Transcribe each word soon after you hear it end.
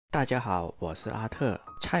大家好，我是阿特。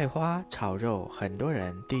菜花炒肉，很多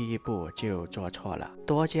人第一步就做错了，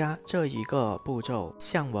多加这一个步骤，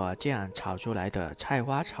像我这样炒出来的菜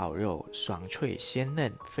花炒肉，爽脆鲜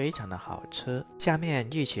嫩，非常的好吃。下面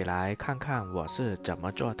一起来看看我是怎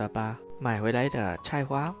么做的吧。买回来的菜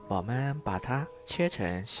花，我们把它切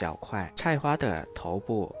成小块，菜花的头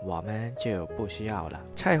部我们就不需要了。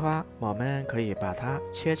菜花我们可以把它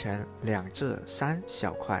切成2至3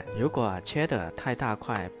小块，如果切得太大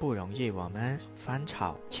块，不容易我们翻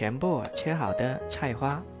炒。全部切好的菜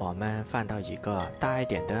花，我们放到一个大一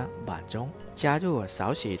点的碗中，加入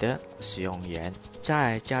少许的食用盐，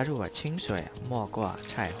再加入清水没过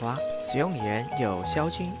菜花。食用盐有消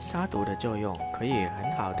清杀毒的作用，可以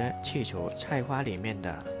很好的去除菜花里面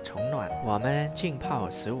的虫卵。我们浸泡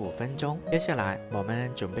15分钟。接下来我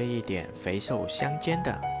们准备一点肥瘦相间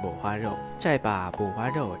的五花肉，再把五花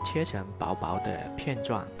肉切成薄薄的片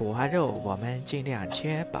状。五花肉我们尽量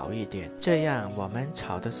切薄一点，这样我们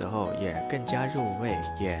炒的时候也更加入味，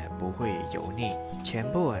也不会油腻。全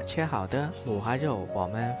部切好的五花肉我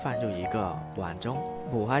们放入一个碗中。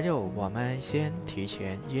五花肉我们先提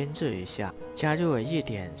前腌制一下，加入一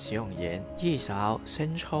点食用盐，1勺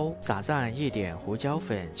生抽，撒上一点胡椒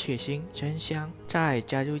粉去腥增香，再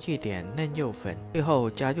加入一点嫩肉粉，最后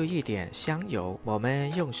加入一点香油。我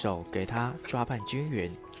们用手给它抓拌均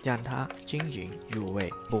匀，让它均匀入味。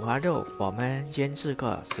五花肉我们腌制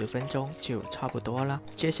个10分钟就差不多了。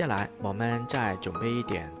接下来我们再准备一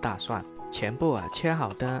点大蒜。全部切好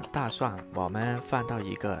的大蒜我们放到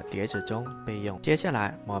一个碟子中备用。接下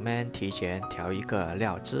来我们提前调一个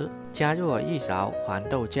料汁，加入1勺黄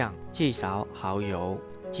豆酱，1勺蚝油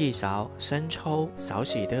，1勺生抽，少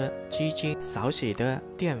许的鸡精，少许的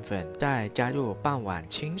淀粉，再加入半碗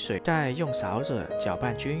清水，再用勺子搅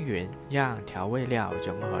拌均匀，让调味料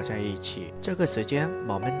融合在一起。这个时间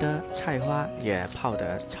我们的菜花也泡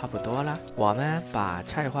得差不多了，我们把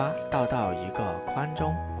菜花倒到一个筐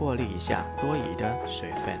中，过滤一下多余的水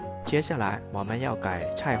分。接下来我们要改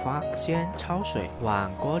菜花，先焯水，往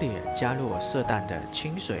锅里加入适当的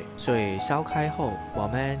清水，水烧开后，我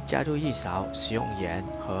们加入1勺食用盐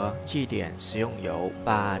和1点食用油，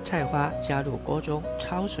把菜花加入锅中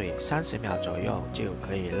焯水30秒左右就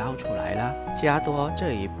可以捞出来了。加多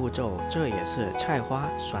这一步骤，这也是菜花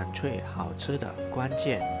爽脆好吃的关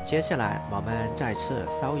键。接下来我们再次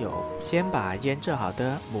烧油，先把腌制好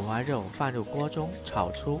的五花肉放入锅中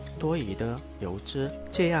炒出多余的油脂，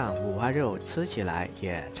这样五花肉吃起来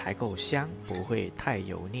也才够香，不会太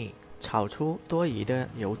油腻。炒出多余的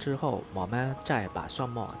油脂后，我们再把蒜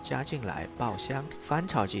末加进来爆香，翻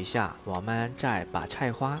炒几下，我们再把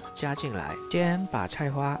菜花加进来，先把菜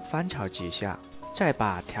花翻炒几下，再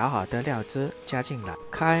把调好的料汁加进来，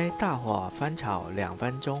开大火翻炒2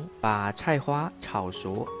分钟，把菜花炒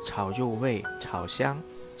熟，炒入味，炒香。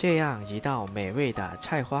这样一道美味的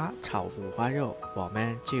菜花炒五花肉我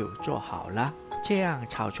们就做好了。这样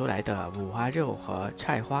炒出来的五花肉和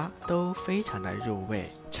菜花都非常的入味，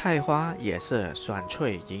菜花也是爽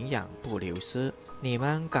脆营养不流失。你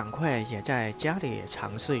们赶快也在家里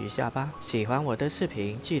尝试一下吧。喜欢我的视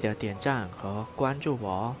频记得点赞和关注我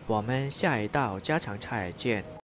哦，我们下一道家常菜见。